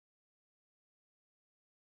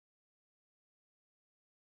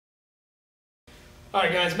All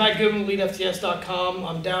right, guys, Matt Goodwin, elitefts.com.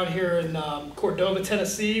 I'm down here in Cordova,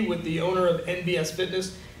 Tennessee with the owner of NBS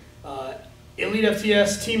Fitness, Elite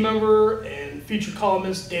FTS team member and featured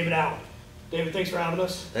columnist, David Allen. David, thanks for having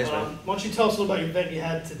us. Thanks, man. Why don't you tell us a little about your event you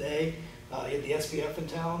had today? You had the SPF in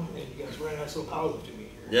town, and you guys ran a nice little powerlifting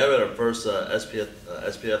meet here. Yeah, we had our first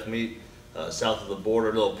SPF meet south of the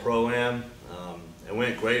border, little pro-am. It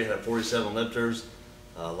went great, had 47 lifters,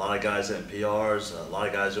 a lot of guys in PRs, a lot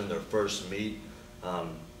of guys doing their first meet.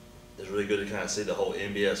 It's really good to kind of see the whole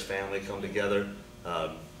NBS family come together.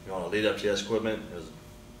 On Elite FTS equipment,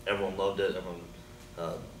 everyone loved it. Everyone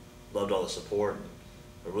loved all the support.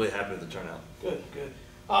 We're really happy with the turnout. Good, good.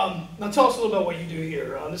 Now tell us a little about what you do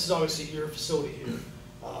here. This is obviously your facility here.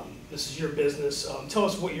 This is your business. Tell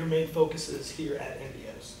us what your main focus is here at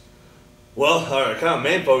NBS. Well, our kind of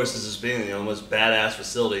main focus is just being the most badass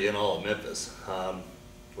facility in all of Memphis.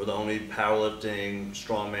 We're the only powerlifting,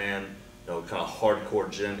 strongman, kind of hardcore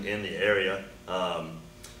gym in the area. I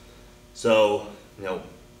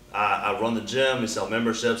run the gym, we sell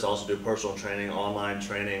memberships, I also do personal training, online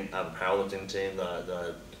training. I have a powerlifting team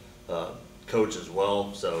that I coach as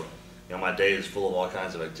well. So, my day is full of all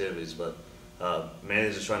kinds of activities, but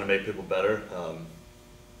mainly just trying to make people better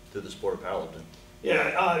through the sport of powerlifting.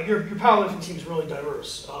 Yeah, your powerlifting team is really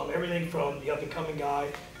diverse. Everything from the up-and-coming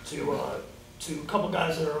guy to a couple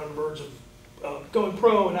guys that are on the verge of going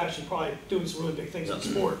pro and actually probably doing some really big things in the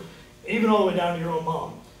sport, even all the way down to your own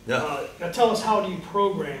mom. Yeah. Now tell us, how do you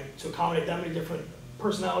program to accommodate that many different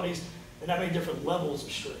personalities and that many different levels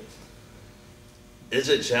of strength? It's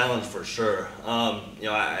a challenge for sure.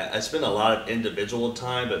 I spend a lot of individual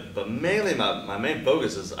time, but mainly my main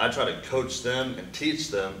focus is I try to coach them and teach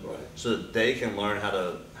them so that they can learn how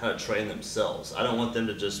to train themselves. I don't want them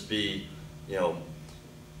to just be,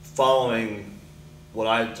 following what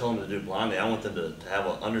I tell them to do blindly. I want them to have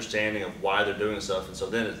an understanding of why they're doing stuff, and so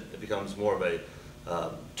then it becomes more of a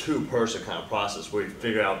two-person kind of process where you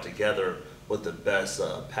figure out together what the best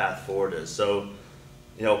path forward is. So,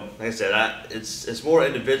 like I said, it's more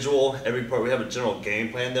individual. Every part, we have a general game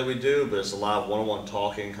plan that we do, but it's a lot of one-on-one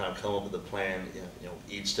talking, kind of come up with a plan,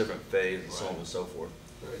 each different phase, and so on and so forth.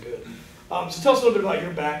 Very good. So tell us a little bit about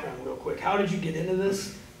your background real quick. How did you get into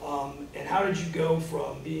this, and how did you go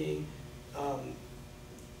from being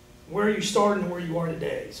where you started and where you are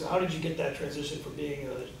today? So how did you get that transition from being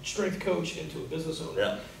a strength coach into a business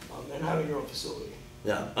owner, and having your own facility?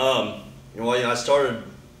 Yeah. I started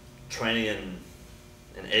training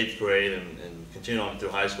in 8th grade and continued on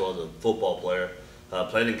through high school as a football player.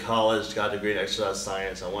 Played in college, got a degree in exercise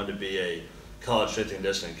science. I wanted to be a college strength and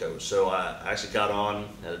conditioning coach. So I actually got on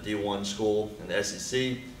at a D1 school in the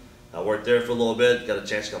SEC. I worked there for a little bit, got a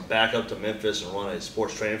chance to come back up to Memphis and run a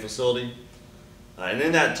sports training facility. And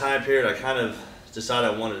in that time period, I kind of decided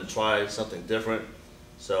I wanted to try something different.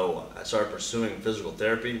 So I started pursuing physical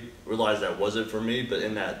therapy, realized that wasn't for me, but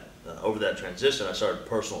in that over that transition, I started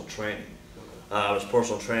personal training. I was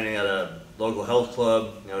personal training at a local health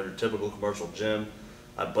club, your typical commercial gym.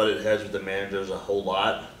 I butted heads with the managers a whole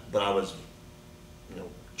lot, but I was,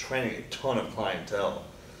 training a ton of clientele.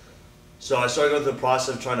 So I started going through the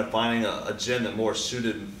process of trying to find a gym that more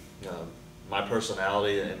suited my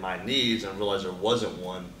personality and my needs, and realized there wasn't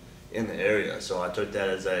one in the area. So I took that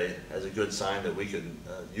as a good sign that we could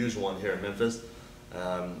use one here in Memphis.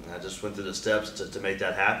 I just went through the steps to make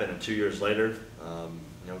that happen, and 2 years later,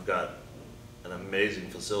 we've got an amazing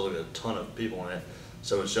facility with a ton of people in it.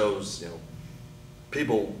 So it shows,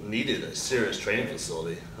 people needed a serious training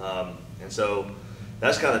facility. And so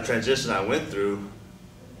that's kind of the transition I went through.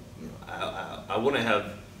 I wouldn't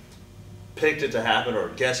have picked it to happen or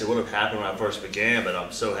guessed it would have happened when I first began, but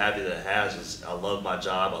I'm so happy that it has. I love my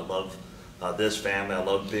job. I love this family. I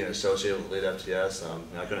love being associated with Elite FTS.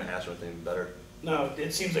 I couldn't ask for anything better. No,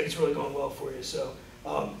 it seems like it's really going well for you. So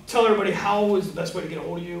tell everybody, how is the best way to get a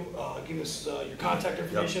hold of you? Give us your contact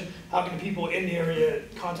information. Yep. How can people in the area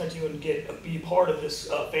contact you and be part of this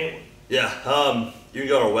family? Yeah, you can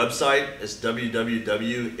go to our website. It's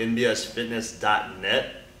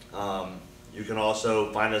www.nbsfitness.net. You can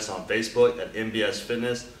also find us on Facebook at NBS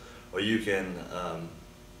Fitness, or you can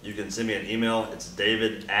send me an email. It's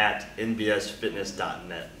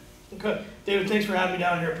david@nbsfitness.net. Okay, David, thanks for having me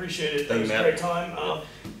down here. Appreciate it. Thank you, That was a great time.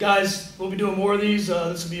 Guys, we'll be doing more of these.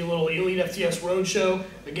 This will be a little Elite FTS Roadshow.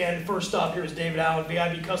 Again, first stop here is David Allen,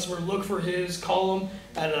 VIP customer. Look for his column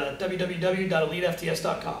at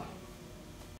www.elitefts.com.